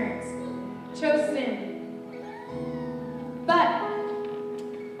great-great-great-grandparents chose sin. But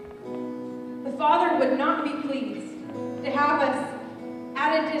the Father would not be pleased to have us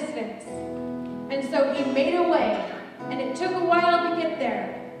at a distance. And so he made a way. And it took a while to get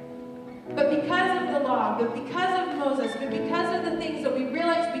there. But because of the law, but because of Moses, but because of the things that we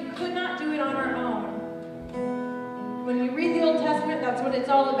realized we could not do it on our own. When we read the Old Testament, that's what it's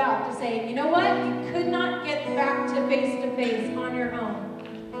all about. To say, you know what? You could not get back to face on your own.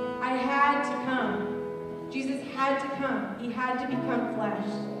 I had to come. Jesus had to come. He had to become flesh.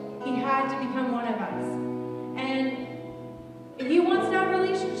 He had to become one of us. And he wants to have a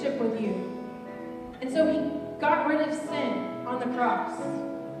relationship with you. And so he got rid of sin on the cross.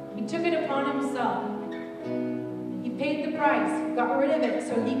 He took it upon himself. He paid the price, got rid of it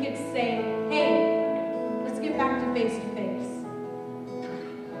so he could say, hey, let's get back to face.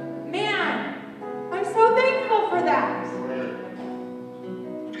 Man, I'm so thankful for that.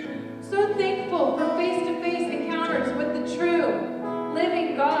 So thankful for face-to-face encounters with the true,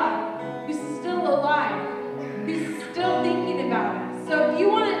 living God who's still alive, who's still thinking about us. So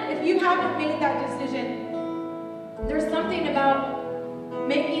if you haven't made that decision, there's something about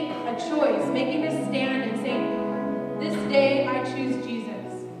making a choice, making a stand and saying, this day I choose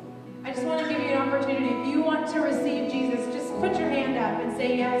Jesus. I just want to give you an opportunity. If you want to receive Jesus, just put your hand up and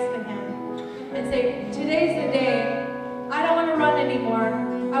say yes to him. And say, today's the day. I don't want to run anymore.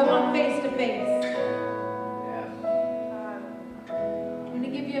 I want face to face. I'm going to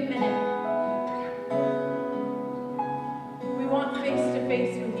give you a minute. We want face to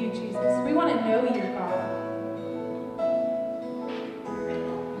face with you, Jesus. We want to know you, God.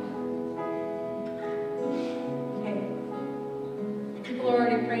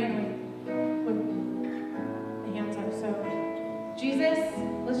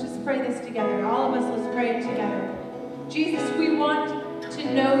 Pray this together. All of us, let's pray it together. Jesus, we want to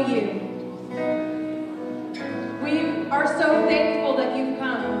know you. We are so thankful that you've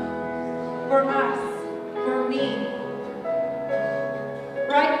come for us, for me.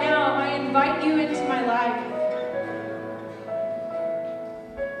 Right now, I invite you into my life.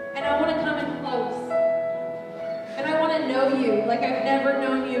 And I want to come in close. And I want to know you like I've never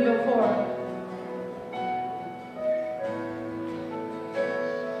known you before.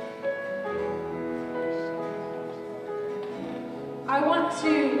 I want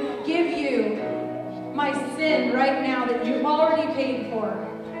to give you my sin right now that you've already paid for.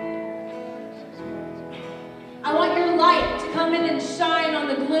 I want your light to come in and shine on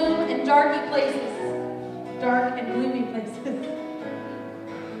the gloom and dark and gloomy places.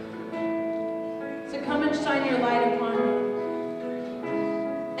 So come and shine your light upon me.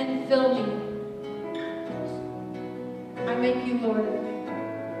 you, Lord.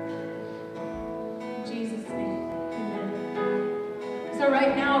 In Jesus' name, amen. So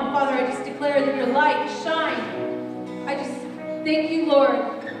right now, Father, I just declare that your light shine. I just thank you, Lord,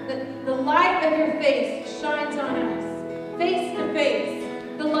 that the light of your face shines on us, face to face.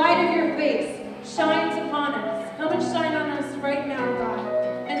 The light of your face shines upon us. Come and shine on us right now, God,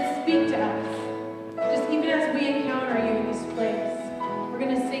 and speak to us. Just even as we encounter you in this place. We're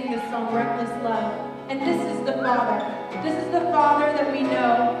going to sing this song, Reckless Love. And this is the Father. This is the Father that we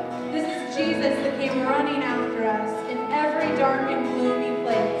know. This is Jesus that came running after us in every dark and gloomy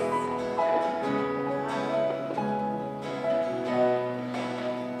place.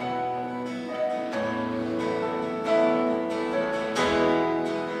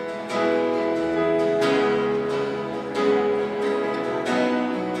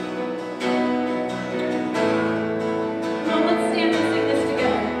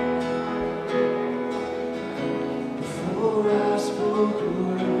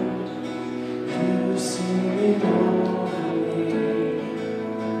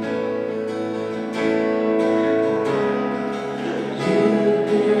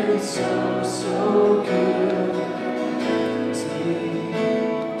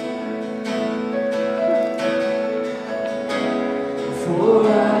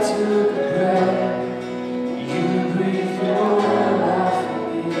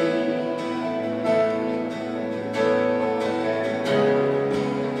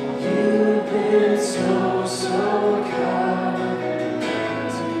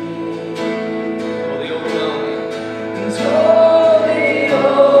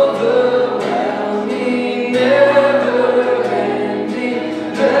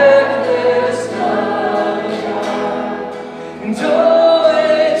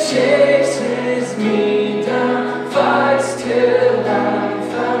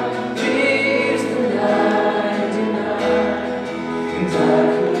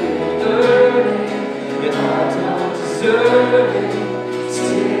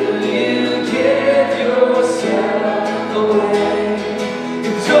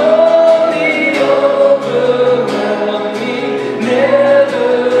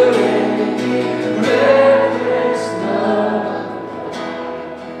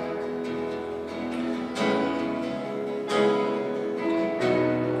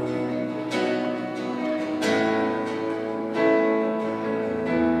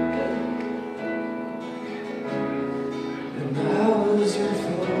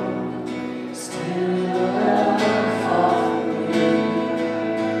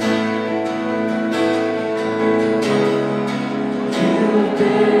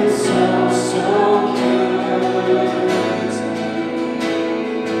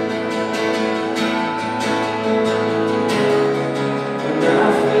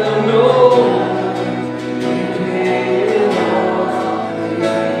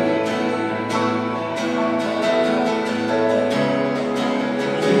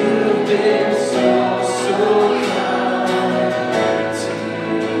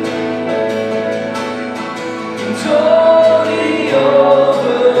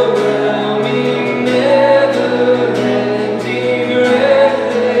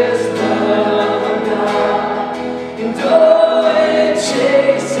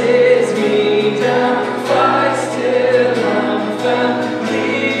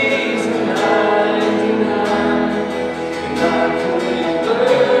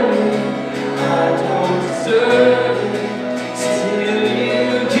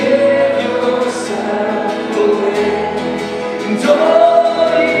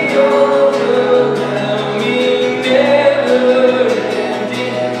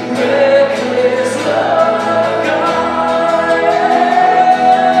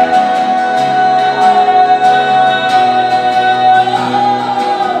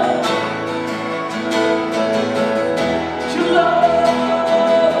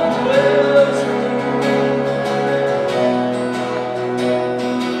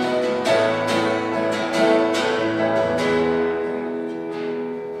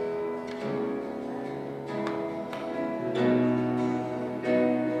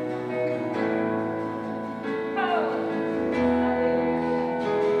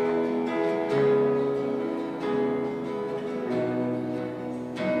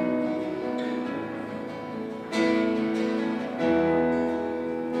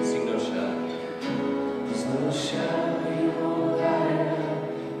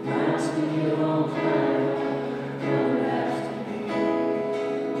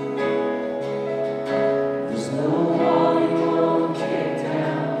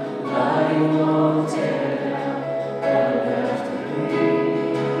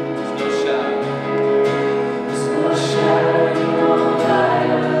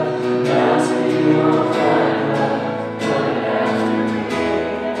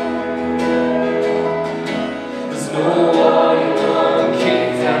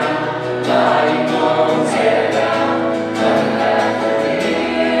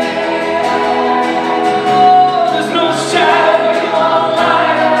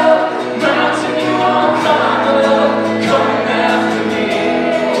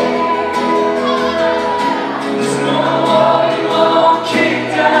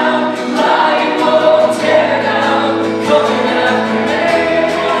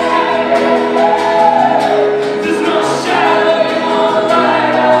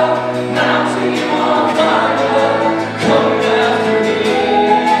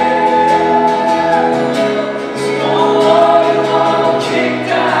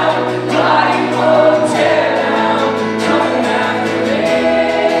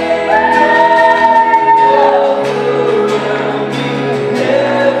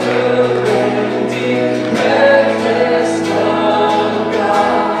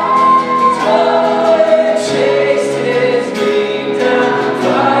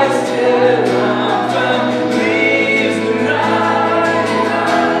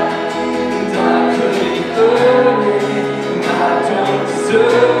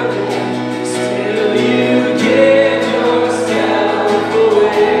 deserve it. Still you give yourself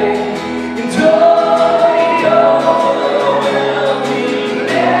away. And oh, the overwhelming,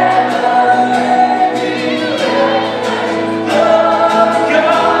 never-ending love of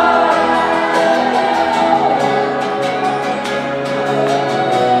God.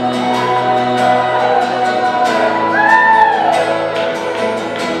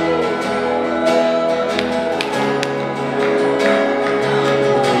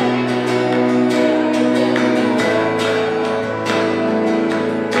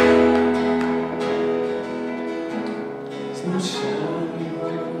 No shadow you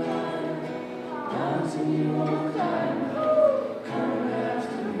won't climb, mountain you won't climb, come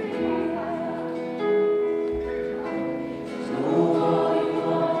after me. No wall you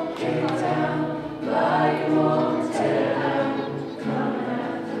won't kick down, lie you won't tear down, come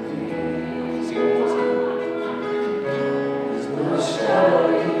after me. There's no shadow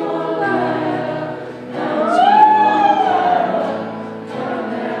you won't climb, mountain you won't climb, come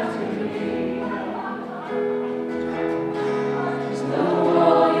after me. There's no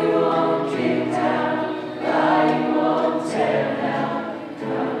wall you won't kick down, lie you won't tear down,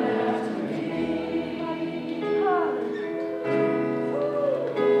 come after me.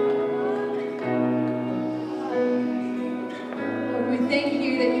 Lord, we thank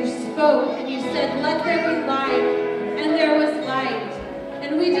you that you spoke and you said, let there be light, and there was light. And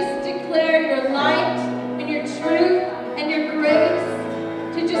we just declare your light and your truth and your grace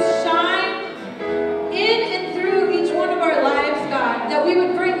to just shine in and through each one of our lives, God, that we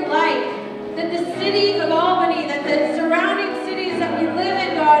would bring light, that the city of Albany, that the surrounding cities that we live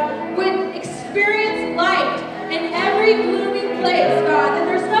in, God, would experience light in every gloomy place, God, that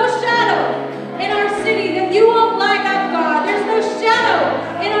there's no shadow in our city that you won't light up, God. There's no shadow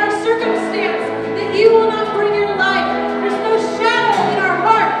in our circumstance that you will not bring your light. There's no shadow in our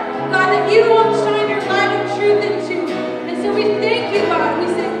heart, God, that you won't shine your light of truth into. And so we thank you, God. We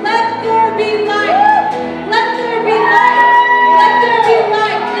say, let there be light. Let there be light. Let there be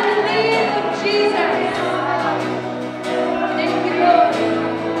light in the name of Jesus. Thank you, Lord.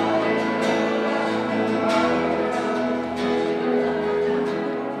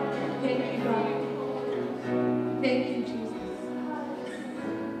 Thank you, God. Thank you, Jesus.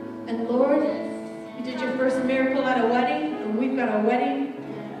 And Lord, you did your first miracle at a wedding, and we've got a wedding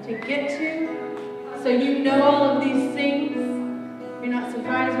to get to. So you know all of these things. You're not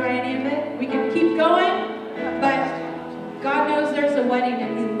surprised by any of it. We can keep going, but God knows there's a wedding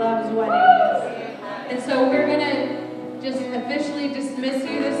and he loves weddings. And so we're going to just officially dismiss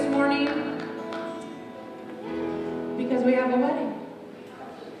you this morning because we have a wedding.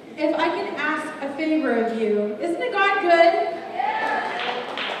 If I can ask a favor of you, isn't it God good?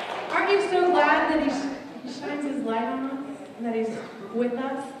 Aren't you so glad that he shines his light on us and that he's with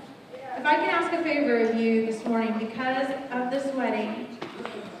us? If I can ask a favor of you this morning because of this wedding,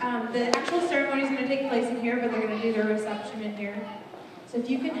 the actual ceremony is going to take place in here, but they're going to do their reception in here. So if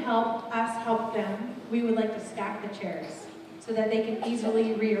you can help us help them, we would like to stack the chairs so that they can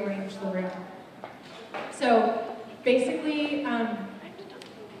easily rearrange the room. So basically,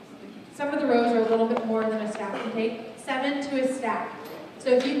 some of the rows are a little bit more than a stack can take, 7 to a stack. So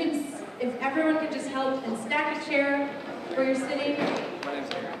if everyone could just help and stack a chair where you're sitting,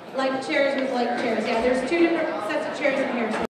 like chairs with like chairs. Yeah, there's 2 different sets of chairs in here. So